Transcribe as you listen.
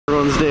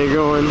Valentine's Day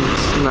going.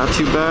 It's not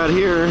too bad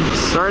here.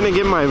 Starting to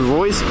get my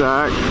voice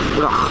back.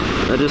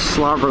 Ugh, I just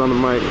slobbered on the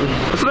mic.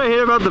 That's what I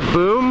hate about the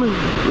boom.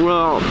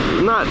 Well,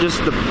 not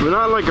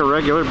like a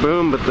regular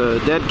boom, but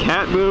the dead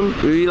cat boom.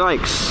 If you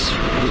like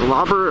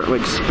slobber,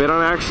 like spit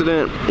on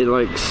accident, it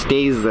like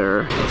stays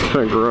there. It's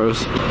kind of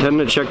gross. Heading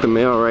to check the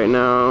mail right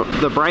now.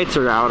 The brights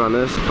are out on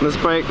this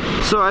bike.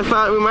 So I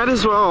thought we might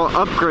as well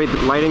upgrade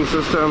the lighting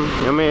system.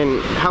 I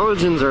mean,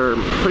 halogens are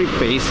pretty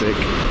basic,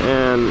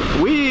 and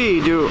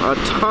we do a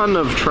ton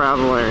of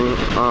traveling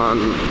on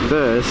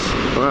this.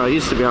 Well, it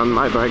used to be on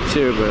my bike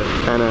too, but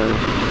kind of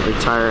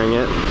retiring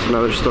it. It's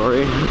another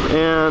story.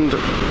 And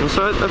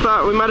so I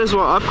thought we might as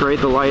well upgrade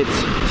the lights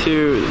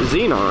to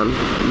xenon,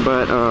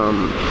 but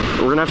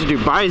we're gonna have to do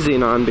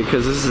bi-xenon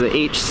because this is the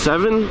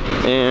H7,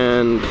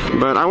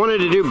 but I wanted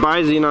to do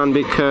bi-xenon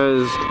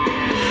because,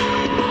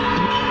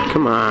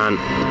 come on,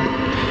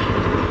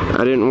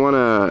 I didn't want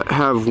to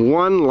have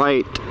one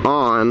light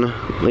on,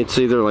 it's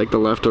either like the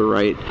left or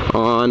right,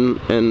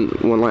 on, and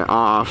one light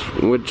off,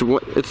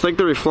 it's like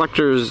the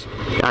reflectors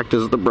act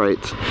as the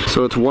brights.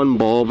 So it's one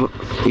bulb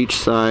each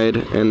side,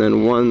 and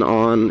then one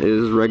on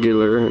is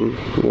regular, and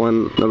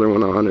another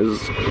one on is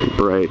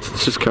brights.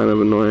 It's just kind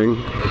of annoying.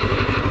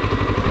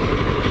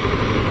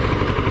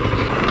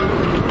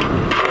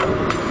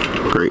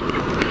 Great.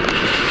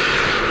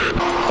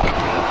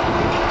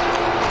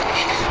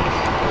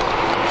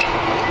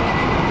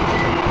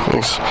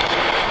 Thanks.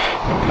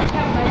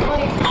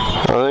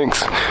 Oh,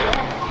 thanks.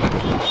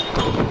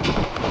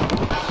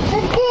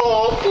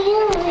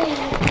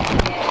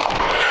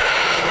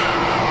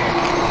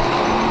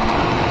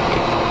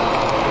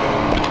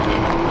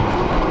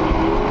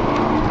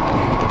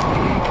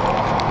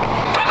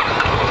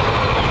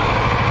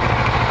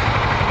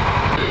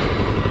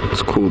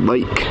 It's a cool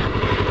bike.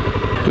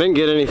 I didn't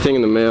get anything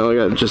in the mail. I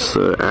got just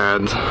the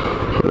ads.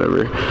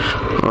 Whatever.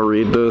 I'll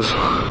read those.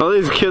 All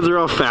these kids are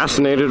all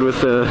fascinated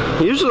with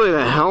usually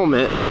the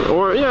helmet,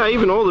 or yeah,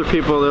 even older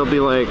people, they'll be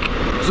like,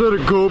 is that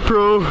a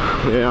GoPro?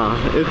 Yeah,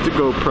 it's a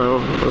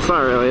GoPro. It's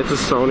not really, it's a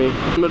Sony.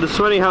 But it's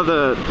funny how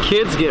the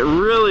kids get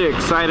really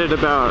excited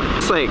about,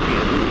 it's like,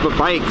 the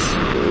bikes.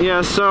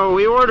 Yeah, so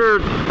we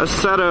ordered a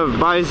set of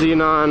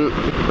bi-xenon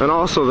and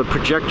also the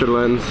projector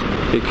lens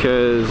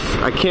because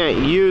I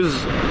can't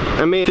use,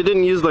 I mean, if it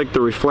didn't use like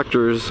the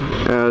reflectors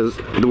as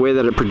the way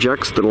that it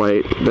projects the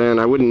light, then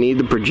I wouldn't need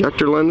the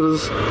projector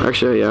lenses.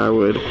 Actually, yeah, I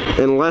would.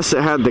 Unless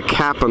it had the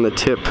cap on the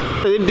tip.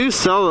 They do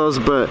sell those,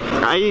 but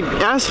I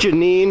asked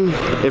Janine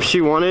if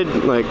she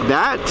wanted like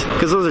that,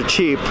 because those are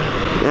cheap,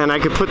 and I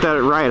could put that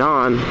right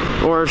on.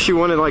 Or if she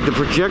wanted like the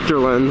projector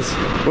lens,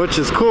 which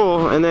is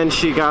cool, and then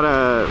she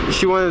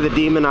wanted the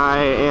demon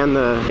eye and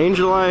the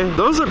angel eye.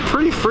 Those are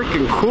pretty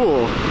freaking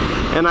cool.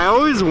 And I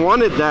always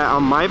wanted that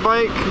on my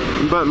bike,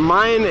 but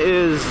mine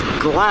is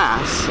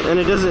glass, and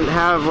it doesn't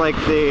have like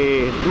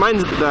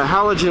mine's the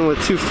halogen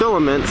with 2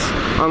 filaments,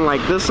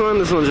 unlike this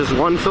one's just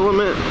 1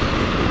 filament.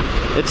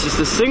 It's just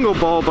a single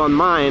bulb on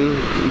mine,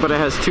 but it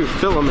has 2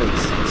 filaments.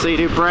 So you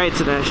do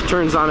brights and it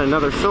turns on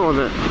another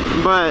filament.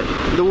 But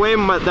the way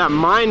that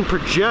mine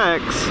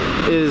projects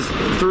is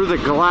through the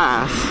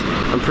glass,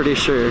 I'm pretty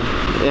sure.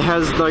 It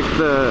has like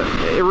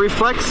it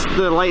reflects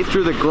the light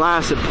through the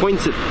glass, it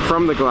points it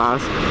from the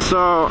glass.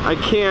 So I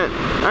can't,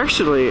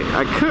 actually,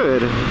 I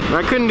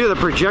couldn't do the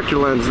projector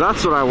lens.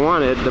 That's what I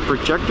wanted, the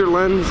projector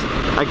lens.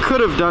 I could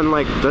have done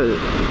like the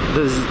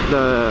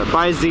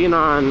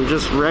bi-xenon,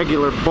 just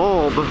regular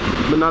bulb,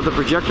 but not the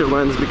projector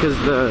lens, because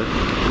the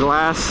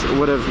glass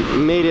would have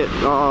made it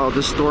all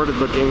distorted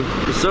looking.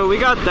 So we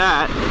got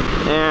that,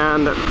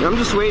 and I'm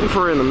just waiting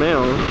for it in the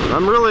mail.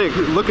 I'm really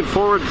looking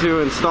forward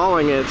to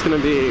installing it. It's gonna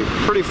be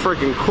pretty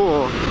freaking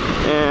cool.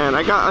 And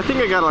I think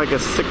I got like a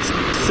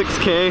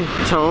 6K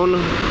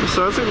tone,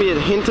 so it's gonna be a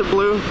hint of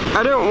blue.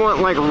 I don't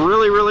want like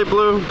really, really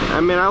blue.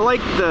 I mean, I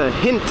like the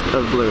hint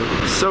of blue,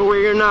 so where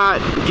you're not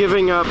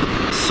giving up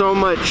so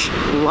much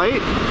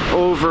light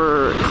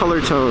over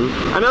color tone.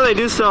 I know they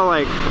do sell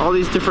like all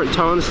these different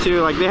tones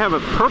too. Like they have a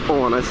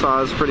purple one I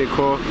saw is pretty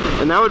cool,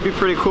 and that would be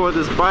pretty cool with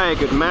this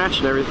bike. It'd match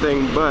and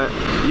everything, but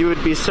you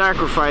would be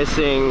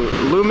sacrificing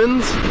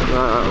lumens,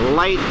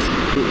 light,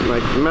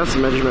 like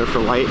measurement for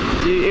light.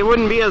 It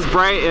wouldn't be as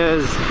bright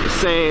as,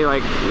 say,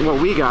 like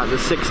what we got, the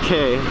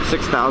 6K,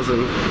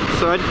 6000.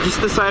 So I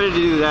just decided to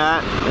do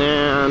that,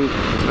 and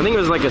I think it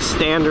was like a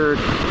standard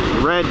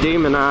red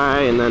demon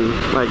eye and then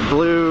like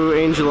blue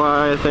angel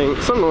eye, I think,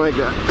 something like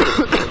that.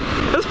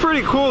 That's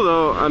pretty cool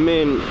though. I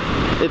mean,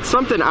 it's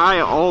something I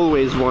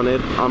always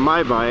wanted on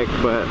my bike,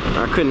 but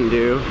I couldn't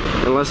do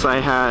unless I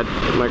had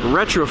like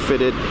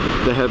retrofitted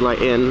the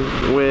headlight in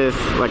with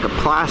like a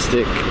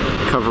plastic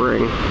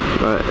covering.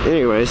 But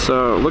anyway,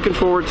 so looking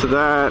forward to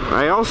that.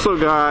 I also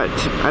got,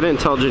 I didn't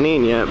tell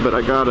Janine yet, but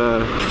I got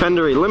a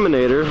fender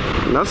eliminator,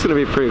 and that's gonna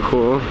be pretty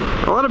cool.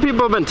 A lot of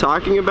people have been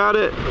talking about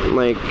it,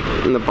 like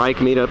in the bike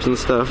meetups and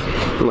stuff.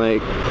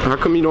 Like, how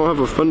come you don't have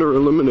a fender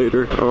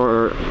eliminator?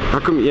 Or how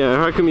come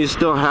you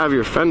still have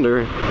your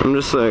fender. I'm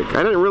just like,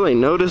 I didn't really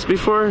notice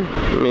before.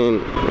 I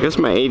mean, I guess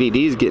my ADD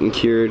is getting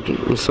cured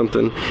or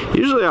something.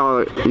 Usually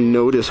I'll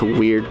notice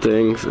weird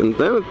things and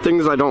then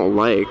things I don't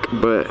like,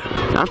 but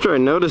after I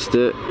noticed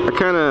it, I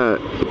kind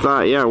of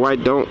thought, yeah, why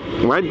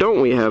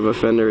don't we have a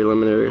fender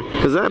eliminator?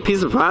 Because that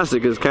piece of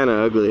plastic is kind of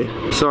ugly.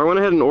 So I went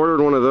ahead and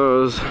ordered one of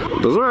those.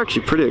 Those are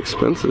actually pretty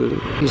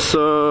expensive.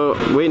 So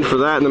waiting for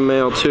that in the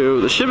mail too.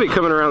 They should be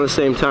coming around the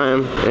same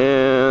time,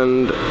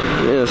 and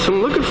yeah, so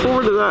I'm looking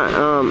forward to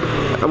that.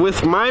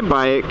 With my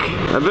bike,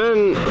 I've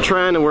been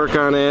trying to work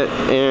on it,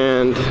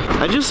 and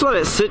I just let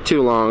it sit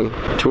too long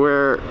to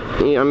where,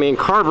 you know, I mean,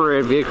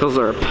 carbureted vehicles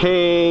are a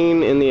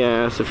pain in the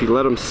ass if you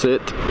let them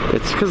sit.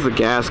 It's because the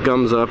gas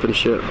gums up and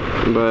shit.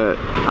 But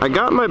I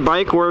got my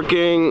bike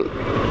working,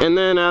 and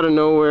then out of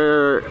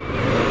nowhere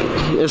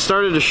it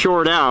started to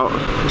short out.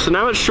 So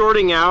now it's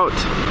shorting out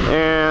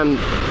and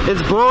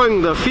it's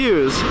blowing the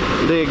fuse,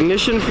 the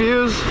ignition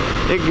fuse.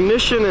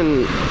 Ignition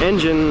and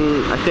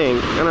engine, I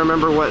think. I don't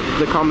remember what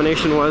the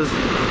combination was.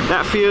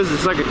 That fuse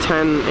is like a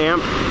 10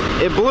 amp.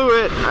 It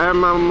blew it.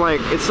 I'm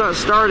like, it's not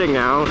starting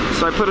now.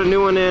 So I put a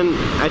new one in.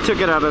 I took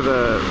it out of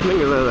the, I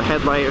think it was the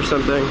headlight or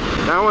something.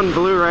 That one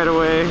blew right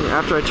away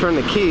after I turned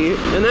the key.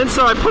 And then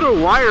so I put a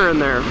wire in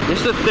there.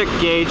 Just a thick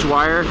gauge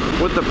wire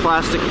with the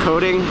plastic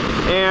coating.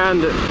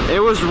 And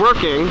it was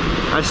working.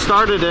 I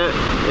started it.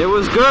 It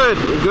was good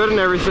and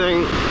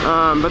everything.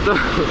 But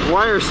the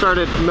wire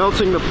started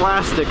melting the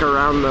plastic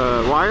around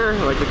the wire,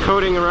 like the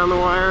coating around the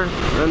wire.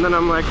 And then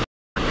I'm like,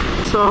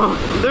 so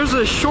there's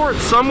a short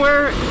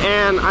somewhere,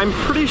 and I'm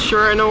pretty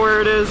sure I know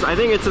where it is. I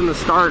think it's in the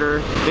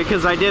starter,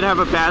 because I did have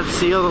a bad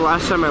seal the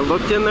last time I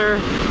looked in there,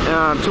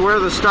 to where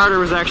the starter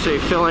was actually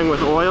filling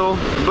with oil.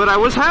 But I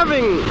was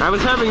having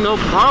no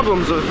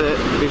problems with it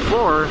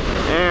before,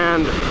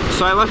 and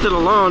so I left it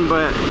alone.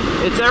 But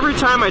it's every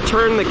time I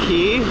turn the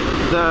key,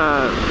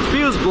 the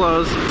fuse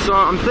blows. So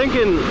I'm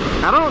thinking,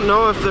 I don't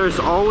know if there's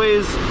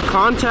always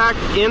contact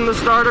in the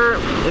starter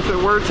if it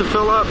were to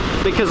fill up,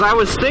 because I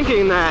was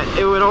thinking that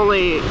it would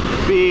only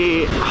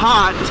be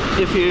hot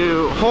if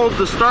you hold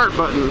the start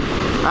button.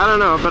 I don't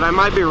know, but I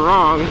might be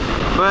wrong.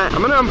 But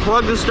I'm gonna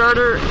unplug the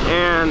starter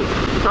and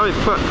probably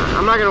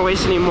I'm not gonna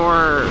waste any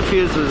more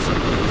fuses.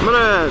 I'm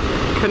gonna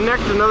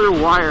connect another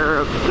wire,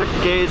 a thick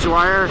gauge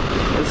wire,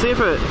 and see if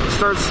it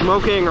starts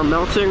smoking or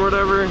melting or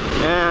whatever.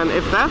 And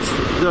if that's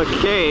the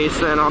case,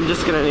 then I'm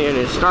just gonna need a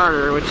new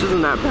starter, which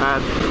isn't that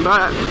bad.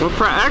 But well,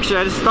 actually,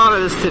 I just thought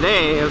of this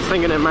today. I was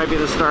thinking it might be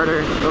the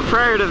starter. But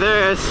prior to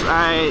this,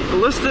 I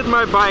listed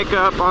my bike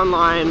up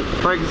online,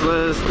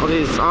 Craigslist, all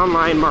these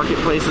online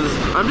marketplaces.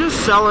 I'm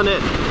just selling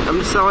it.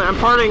 I'm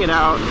parting it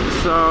out.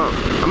 So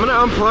I'm gonna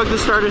unplug the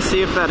starter,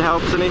 see if that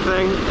helps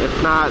anything.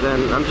 If not,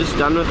 then I'm just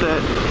done with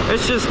it.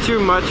 It's just too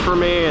much for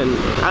me, and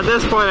at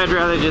this point I'd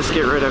rather just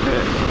get rid of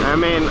it. I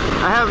mean,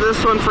 I have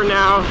this one for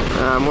now,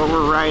 what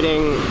we're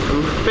riding.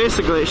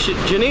 Basically,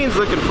 Janine's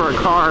looking for a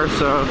car,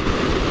 so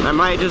I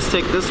might just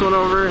take this one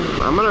over.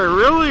 I'm gonna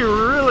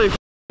really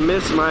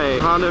miss my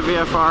Honda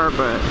VFR,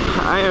 but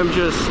I'm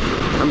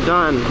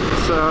done.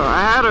 So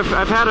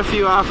I've had a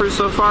few offers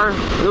so far.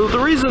 The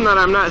reason that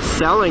I'm not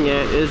selling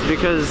it is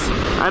because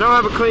I don't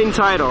have a clean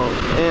title,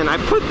 and I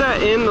put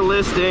that in the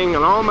listing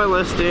and all my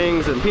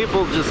listings, and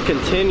people just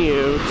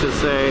continue to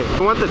say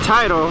I want the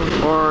title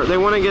or they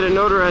want to get it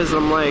notarized.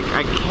 I'm like,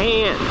 I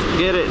can't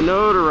get it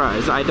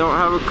notarized. I don't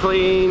have a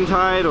clean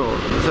title.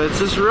 So it's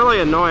just really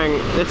annoying.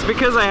 It's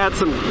because I had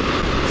some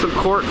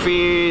court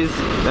fees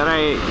that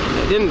I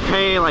didn't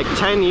pay like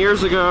 10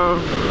 years ago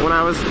when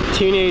I was a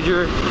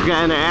teenager,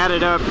 and I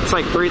added up. It's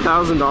like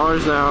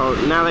 $3,000 now.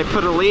 Now they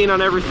put a lien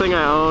on everything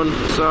I own.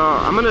 So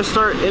I'm gonna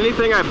start,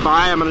 anything I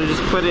buy, I'm gonna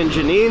just put in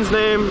Janine's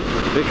name,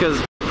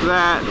 because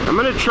that I'm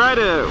gonna try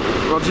to,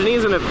 well,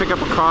 Janine's gonna pick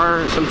up a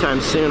car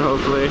sometime soon,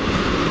 hopefully.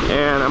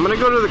 And I'm gonna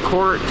go to the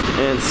court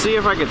and see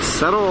if I could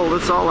settle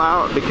this all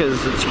out,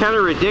 because it's kind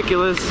of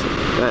ridiculous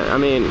that, I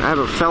mean, I have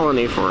a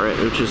felony for it,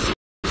 which is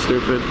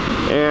stupid.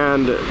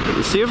 And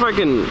see if I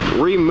can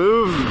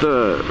remove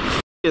the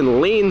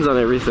liens on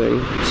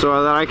everything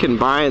so that I can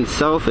buy and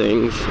sell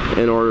things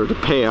in order to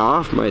pay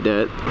off my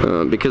debt,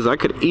 because I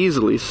could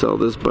easily sell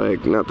this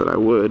bike, not that I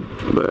would,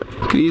 but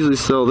I could easily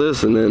sell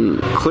this and then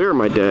clear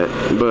my debt,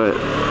 but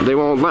they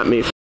won't let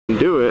me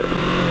do it.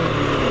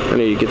 I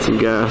need to get some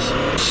gas.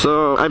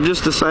 So I've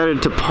just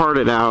decided to part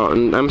it out,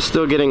 and I'm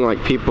still getting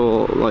like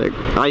people, like,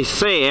 I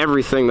say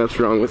everything that's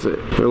wrong with it.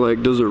 They're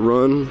like, does it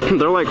run?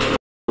 They're like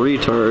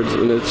retards,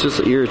 and it's just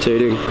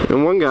irritating.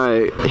 And one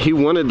guy, he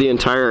wanted the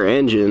entire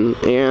engine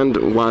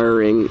and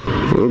wiring.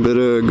 A little bit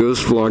of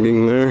ghost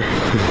vlogging there.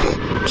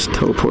 Just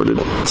teleported.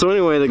 So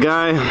anyway, the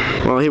guy,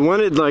 well, he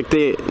wanted like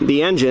the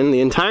engine,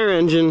 the entire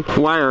engine,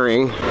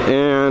 wiring,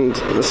 and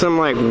so I'm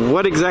like,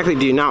 what exactly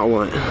do you not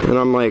want? And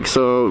I'm like,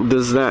 so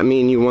does that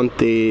mean you want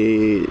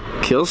the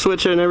kill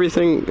switch and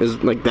everything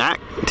is like that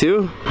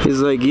too? He's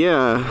like,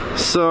 yeah.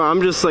 So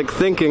I'm just like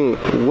thinking,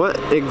 what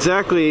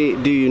exactly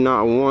do you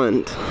not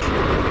want?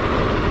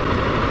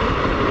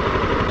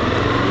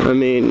 I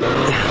mean,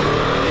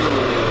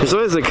 There's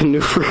always like a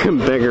new freaking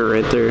beggar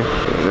right there.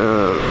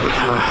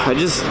 I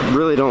just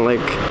really don't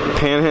like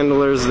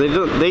panhandlers.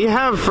 They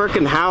have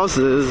freaking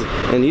houses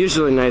and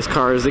usually nice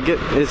cars.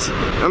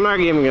 I'm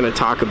not even gonna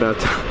talk about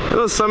that. I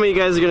know some of you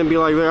guys are gonna be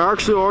like, there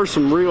actually are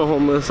some real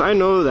homeless. I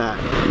know that,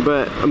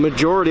 but a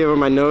majority of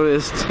them I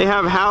noticed, they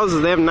have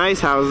houses, they have nice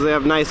houses, they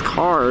have nice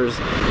cars,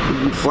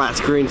 flat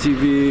screen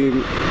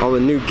TV, all the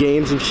new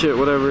games and shit,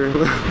 whatever.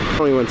 I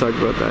don't even want to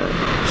talk about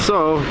that.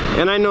 So,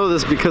 and I know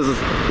this because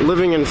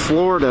living in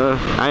Florida,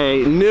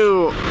 I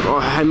knew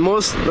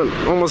almost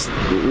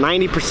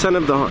 90%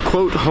 of the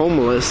quote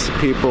homeless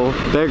people,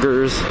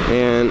 beggars,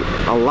 and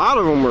a lot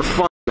of them were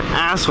fucking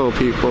asshole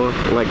people,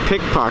 like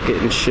pickpocket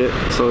and shit.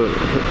 So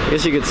I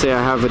guess you could say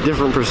I have a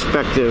different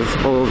perspective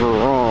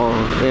overall,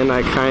 and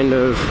I kind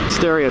of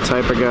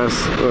stereotype, I guess.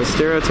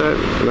 Stereotype?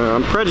 No,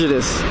 I'm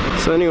prejudiced.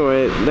 So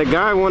anyway, the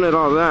guy wanted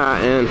all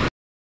that, and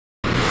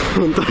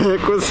what the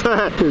heck was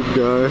that? Good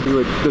guy.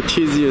 Like the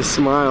cheesiest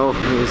smile.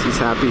 He's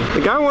happy.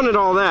 The guy wanted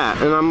all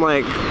that, and I'm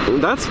like,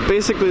 that's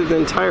basically the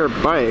entire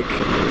bike.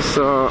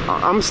 So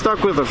I'm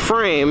stuck with a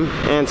frame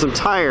and some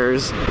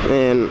tires,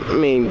 and I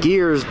mean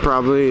gears,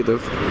 probably the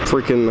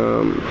freaking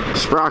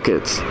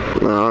sprockets. I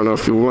don't know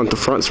if you want the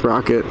front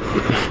sprocket.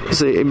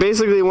 So he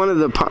basically wanted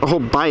the whole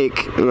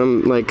bike, and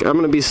I'm like, I'm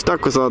gonna be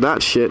stuck with all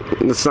that shit.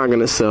 That's not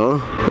gonna sell.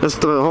 That's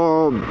the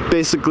whole,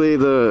 basically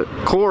the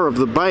core of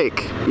the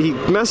bike. He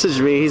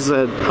messaged me. He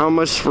said, how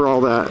much for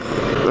all that?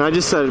 And I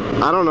just said,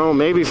 I don't know,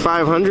 maybe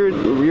 500. It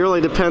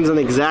really depends on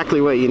exactly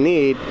what you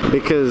need,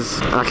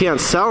 because I can't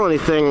sell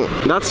anything.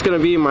 That's going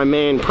to be my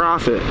main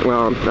profit.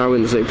 Well, I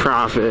wouldn't say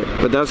profit,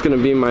 but that's going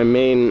to be my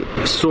main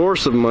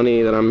source of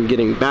money that I'm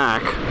getting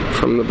back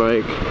from the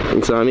bike.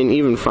 And so, I mean,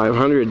 even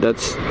 500,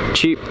 that's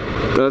cheap.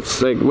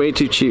 That's like way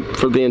too cheap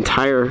for the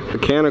entire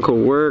mechanical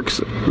works,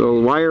 the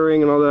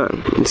wiring and all that.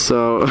 And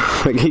so,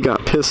 like, he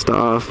got pissed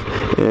off,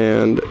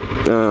 and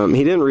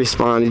he didn't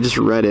respond. He just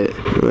read it.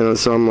 And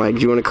so I'm like,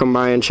 do you want to come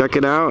by and check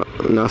it out?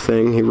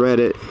 Nothing. He read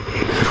it.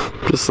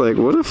 Just like,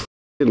 what if?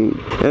 And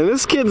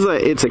this kid's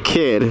like, it's a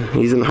kid.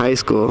 He's in high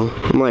school.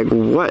 I'm like,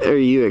 what are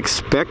you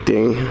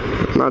expecting?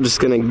 I'm not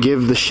just gonna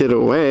give the shit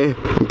away.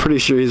 I'm pretty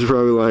sure he's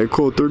probably like,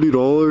 cool,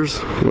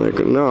 $30. I'm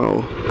like,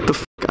 no, get the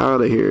fuck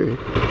out of here.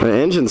 The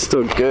engine's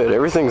still good.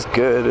 Everything's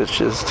good. It's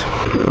just,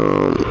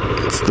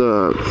 it's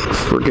the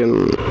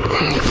freaking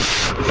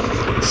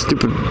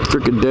stupid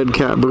freaking dead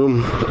cat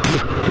boom.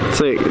 It's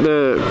like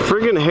the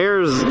friggin'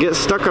 hairs get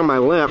stuck on my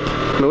lip.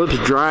 My lip's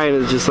dry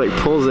and it just like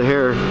pulls the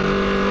hair.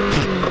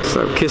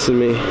 Stop kissing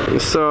me.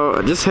 So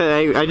I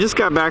just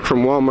got back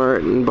from Walmart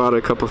and bought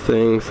a couple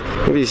things.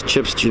 These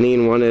chips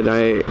Janine wanted.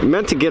 I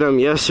meant to get them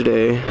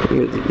yesterday.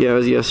 Yeah, it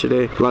was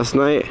yesterday. Last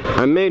night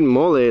I made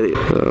mole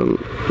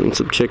and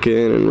some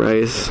chicken and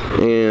rice,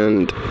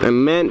 and I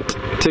meant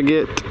to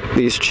get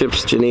these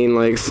chips Janine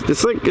likes.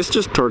 It's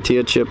just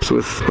tortilla chips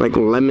with like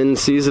lemon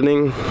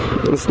seasoning.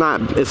 It's not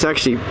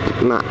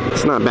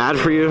bad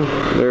for you.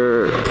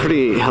 They're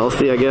pretty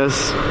healthy, I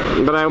guess.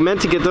 But I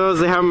meant to get those.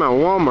 They have them at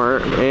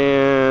Walmart,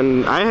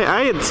 and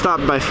I had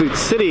stopped by Food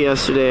City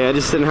yesterday. I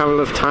just didn't have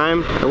enough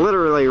time. I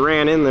literally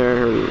ran in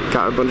there and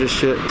got a bunch of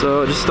shit.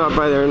 So I just stopped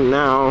by there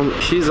now.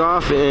 She's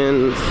off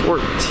in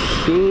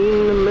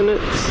 14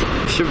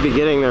 minutes. Should be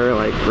getting there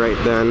like right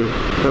then.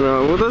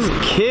 And with this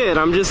kid,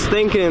 I'm just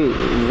thinking,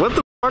 what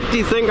the fuck do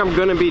you think I'm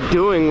gonna be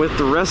doing with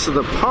the rest of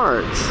the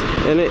parts?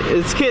 And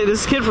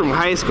this kid from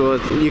high school,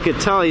 you could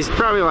tell he's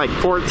probably like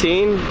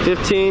 14,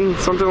 15,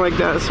 something like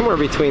that, somewhere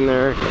between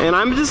there. And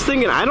I'm just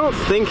thinking, I don't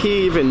think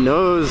he even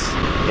knows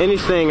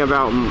anything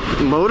about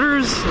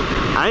motors.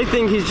 I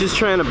think he's just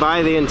trying to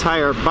buy the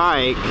entire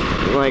bike,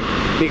 like,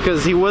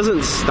 because he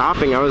wasn't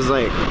stopping. I was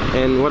like,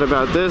 and what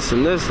about this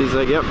and this? He's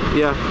like, yep,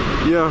 yeah.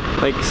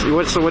 Like,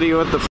 so what do you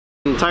want, the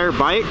entire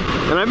bike?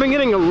 And I've been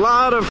getting a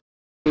lot of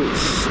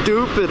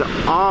stupid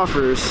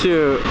offers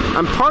too.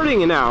 I'm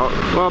partying it out.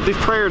 Well,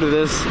 prior to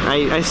this,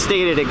 I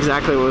stated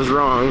exactly what was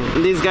wrong.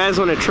 These guys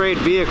want to trade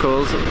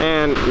vehicles,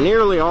 and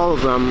nearly all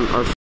of them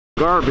are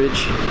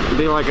garbage. It'd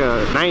be like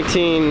a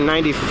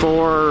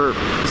 1994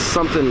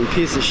 something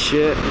piece of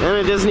shit, and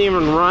it doesn't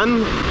even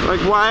run.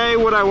 Like, why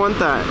would I want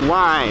that?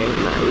 Why?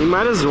 You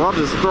might as well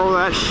just throw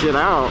that shit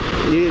out.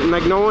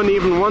 Like, no one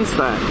even wants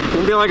that.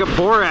 It'd be like a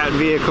Borat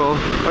vehicle,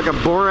 like a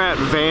Borat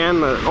van,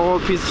 the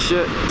old piece of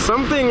shit.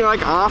 Something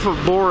like off of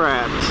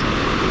Borat,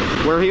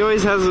 where he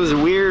always has those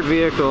weird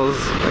vehicles,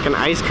 like an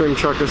ice cream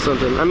truck or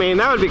something. I mean,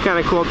 that would be kind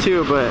of cool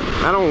too, but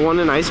I don't want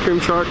an ice cream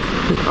truck.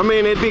 I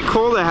mean, it'd be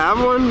cool to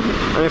have one,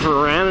 and if it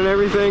ran and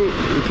everything,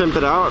 and pimp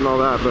it out and all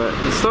that, but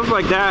stuff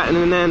like that.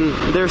 And then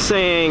they're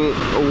saying,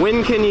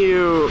 when can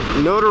you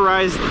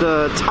notarize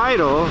the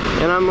title?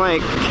 And I'm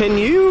like, can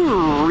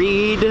you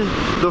read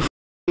the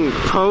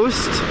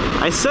post?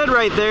 I said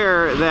right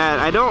there that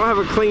I don't have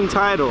a clean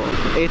title.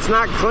 It's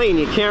not clean.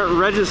 You can't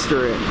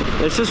register it.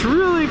 It's just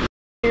really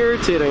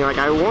irritating. Like,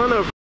 I want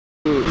to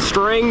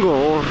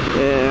strangle.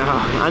 Yeah,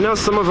 I know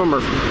some of them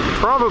are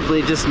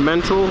probably just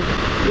mental,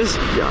 just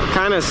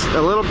kind of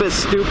a little bit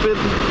stupid,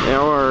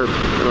 or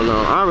I don't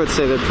know, I would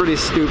say they're pretty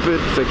stupid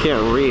if they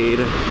can't read.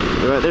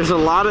 But there's a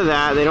lot of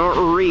that, they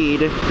don't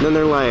read, and then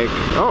they're like,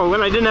 oh,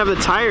 when I didn't have the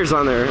tires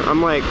on there,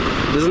 I'm like,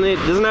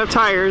 doesn't have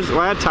tires?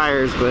 Well, I had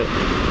tires, but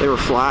they were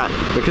flat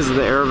because of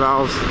the air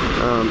valves.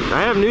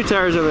 I have new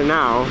tires on there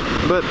now,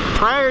 but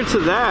prior to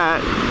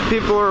that,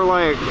 people are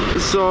like,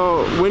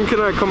 so when can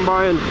I come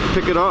by and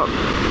pick it up?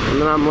 And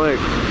then I'm like,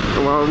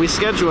 well, we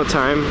schedule a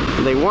time.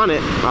 They want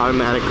it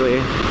automatically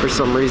for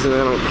some reason. They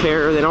don't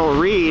care. They don't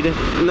read.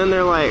 And then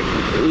they're like,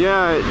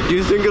 yeah, do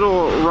you think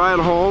it'll ride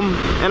home?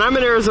 And I'm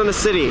in Arizona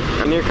City.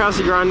 I'm near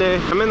Casa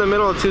Grande. I'm in the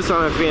middle of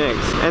Tucson and Phoenix.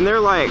 And they're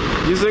like,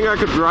 do you think I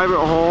could drive it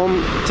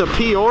home to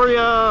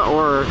Peoria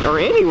or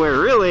anywhere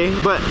really?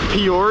 But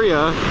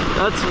Peoria,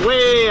 that's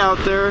way out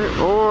there.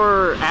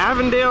 Or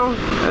Avondale,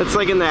 that's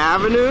like in the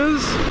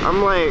avenues.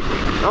 I'm like,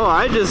 oh,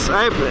 I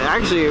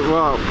actually,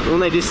 well, when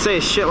they just say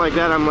shit like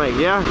that, I'm like,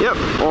 yeah, yep.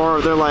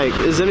 Or they're like,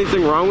 is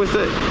anything wrong with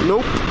it?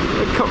 Nope.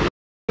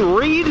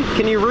 Read?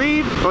 Can you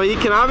read? Well, you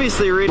can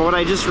obviously read what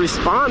I just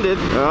responded.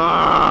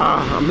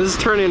 This is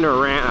turning into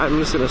a rant. I'm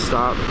just gonna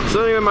stop.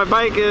 So anyway, my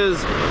bike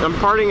is, I'm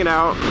parting it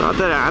out. Not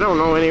that I don't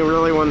know any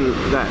really one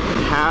that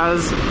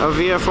has a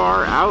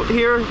VFR out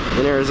here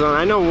in Arizona.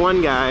 I know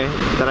one guy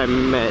that I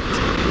met,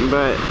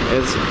 but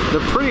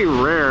they're pretty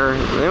rare.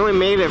 They only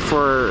made it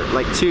for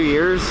like 2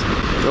 years.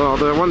 Well,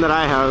 the one that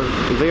I have,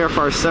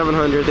 VFR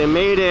 700, they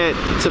made it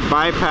to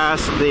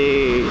bypass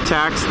the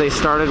tax they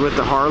started with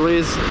the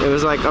Harleys. It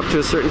was like up to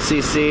a certain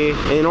CC.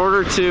 In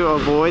order to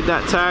avoid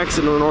that tax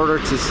and in order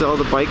to sell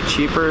the bike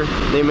cheaper,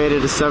 they made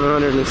it a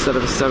 700 instead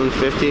of a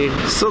 750.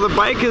 So the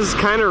bike is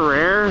kind of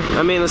rare.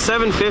 I mean, the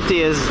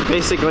 750 is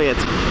basically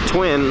its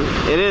twin.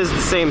 It is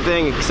the same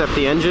thing except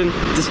the engine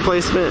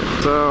displacement.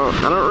 So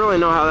I don't really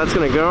know how that's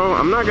gonna go.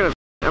 I'm not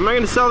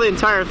gonna sell the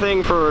entire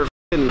thing for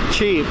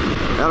cheap.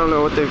 I don't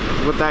know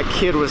what that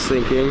kid was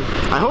thinking.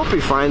 I hope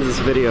he finds this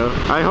video.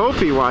 I hope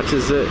he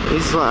watches it.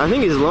 I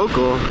think he's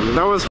local.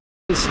 That was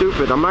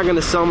stupid. I'm not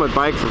gonna sell my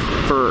bike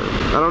for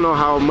I don't know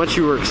how much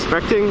you were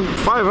expecting.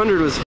 500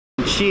 was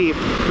cheap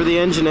for the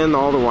engine and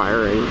all the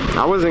wiring.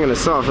 I wasn't gonna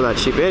sell it for that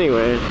cheap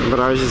anyway, but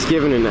I was just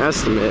giving an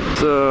estimate.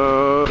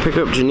 So pick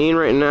up Janine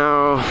right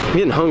now. I'm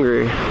getting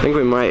hungry. I think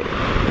we might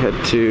head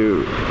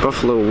to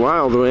Buffalo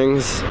Wild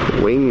Wings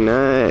wing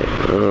night.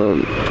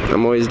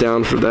 I'm always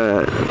down for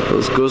that.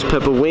 Those ghost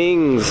pepper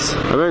wings.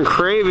 I've been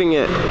craving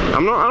it. I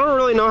don't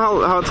really know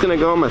how it's gonna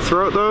go in my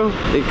throat though,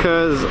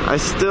 because I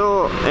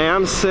still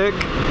am sick.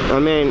 I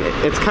mean,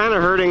 it's kind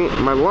of hurting.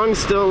 My lungs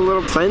still a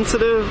little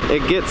sensitive.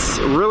 It gets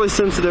really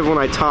sensitive when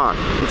I talk.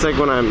 It's like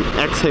when I'm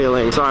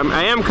exhaling. So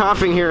I am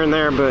coughing here and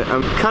there, but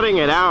I'm cutting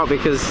it out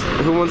because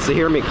who wants to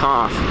hear me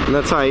cough? And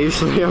that's how I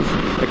usually am.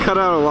 I cut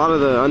out a lot of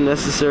the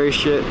unnecessary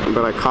shit,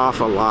 but I cough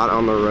a lot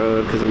on the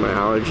road because of my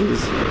allergies.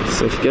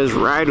 So if you guys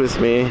ride with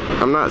me,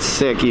 I'm not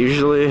sick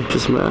usually,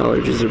 just my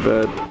allergies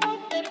are bad.